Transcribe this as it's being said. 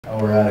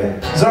Alrighty.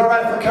 Is it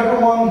alright if I cover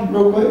one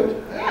real quick?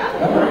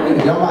 Yeah.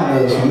 Alright, y'all might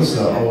know this one. This is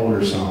an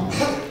older song. This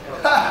is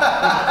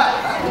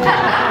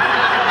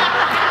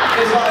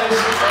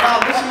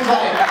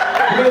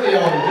like really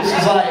old. This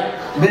is like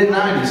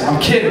mid-90s. I'm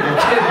kidding.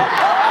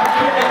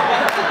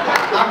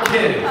 I'm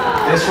kidding.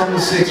 It's from the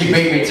 60s. You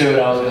beat me to it,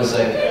 I was going to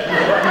say.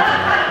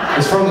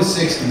 It's from the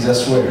 60s, I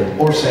swear.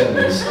 Or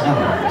 70s. I don't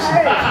know.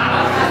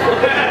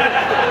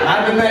 Might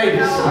have been the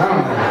 80s. I don't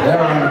know. They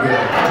were on good.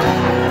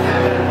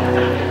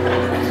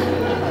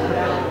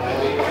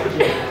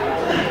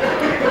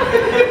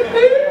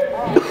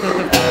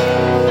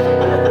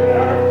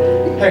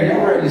 Hey,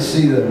 y'all ready to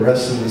see the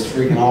rest of this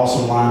freaking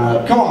awesome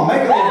lineup? Come on,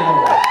 make a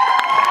little noise.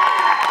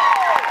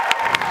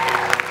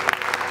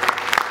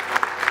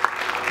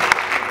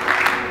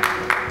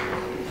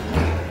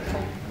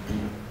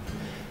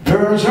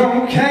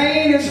 Virgil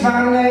Kane is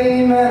my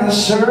name, and I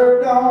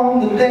served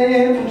on the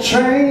Denver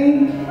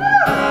train.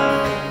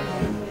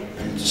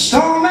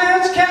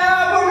 Stormman's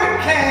cavalry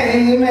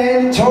came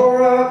and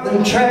tore up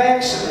them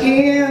tracks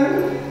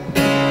again.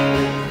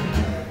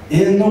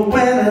 In the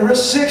winter of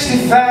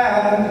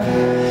 '65,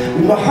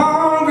 we were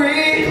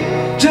hungry,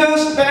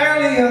 just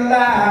barely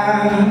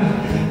alive.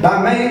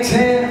 By May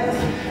 10th,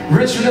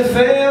 Richmond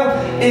fell.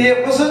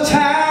 It was a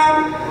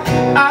time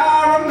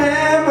I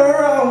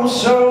remember oh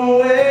so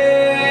well.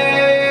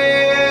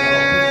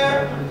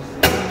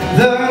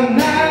 The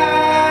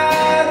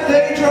night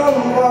they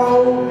drove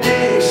old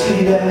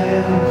Dixie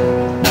down,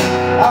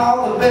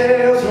 all the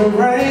bells were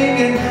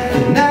ringing. The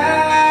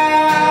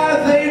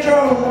night they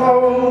drove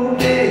old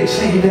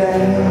Dixie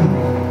down,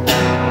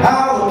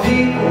 all the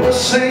people were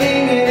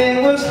singing.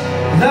 It was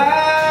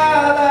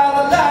la la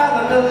la la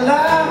la la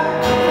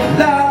la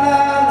la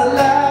la la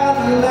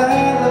la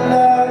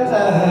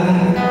la.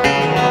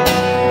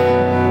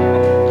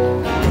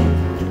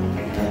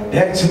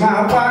 Back to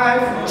my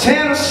wife in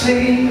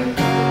Tennessee.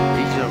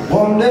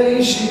 One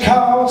day she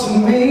called to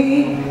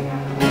me,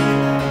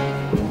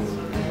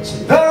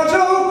 said,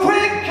 Virgil,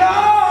 quick,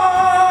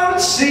 come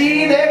and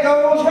see, there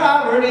goes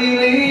Robert E.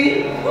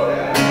 Lee.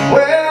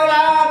 Well,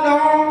 I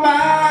don't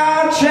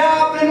mind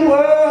chopping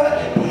wood,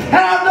 and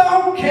I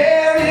don't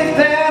care if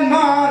that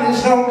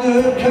money's no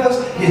good, 'cause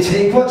you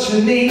take what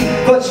you need,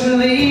 but you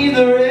leave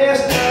the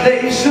rest.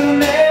 They should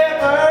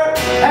never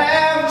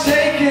have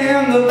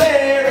taken the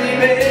very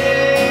best.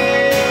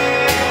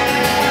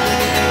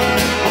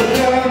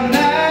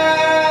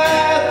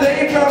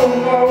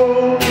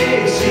 Old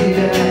Dixie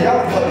down,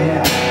 y'all put me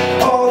out.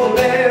 All the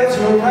bells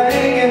were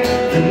ringing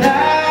the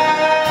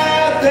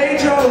night they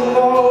drove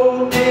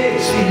old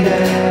Dixie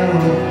down.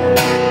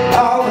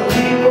 All the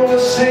people were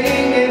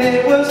singing.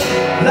 It was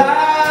la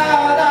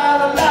la la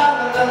la la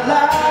la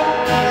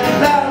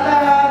la la la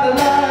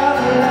la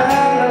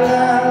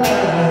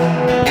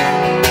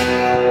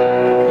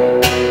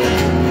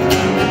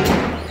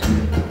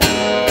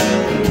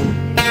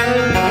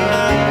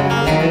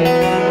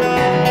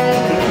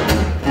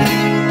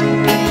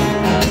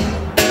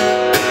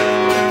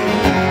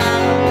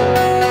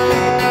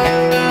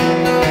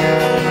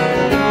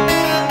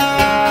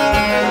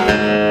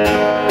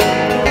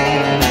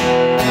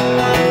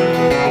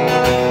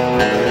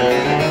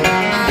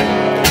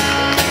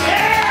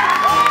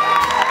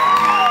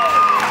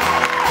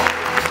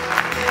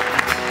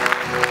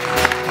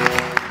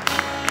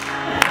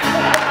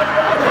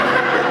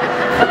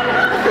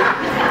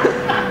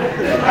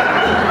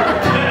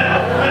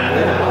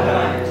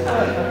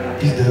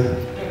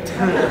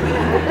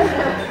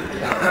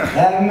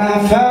Like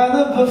my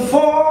father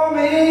before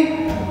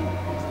me,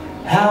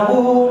 I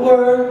will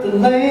work the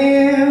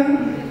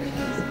land.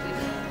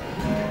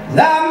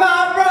 Like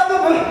my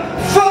brother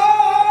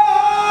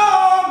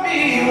before me,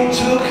 who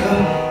took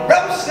a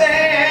rubber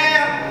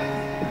stamp.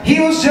 He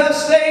was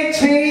just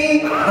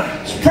 18,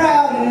 was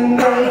proud and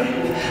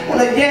brave, when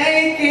a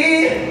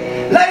Yankee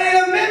laid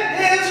him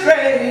in his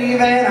grave.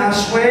 And I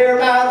swear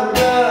by the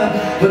blood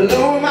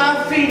below my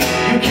feet,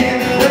 you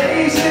can't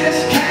erase this.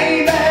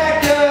 Came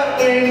back up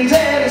when he's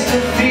at his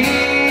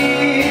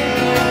defeat.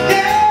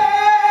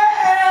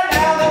 Yeah,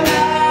 now the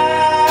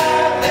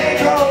night they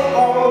drove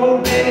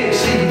old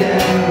Dixie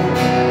down,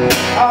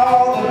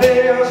 all the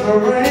bells were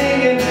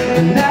ringing.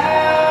 The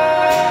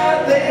night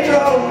they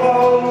drove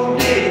old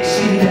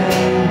Dixie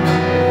down,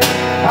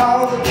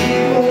 all the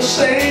people were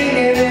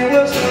singing. It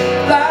was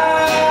la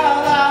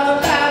la la la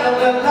la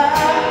la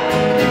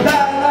la la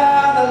la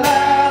la la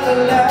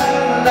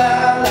la.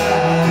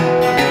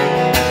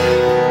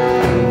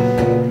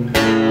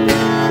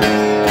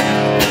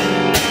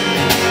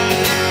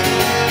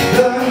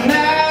 The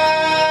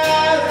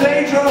night they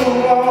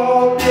drove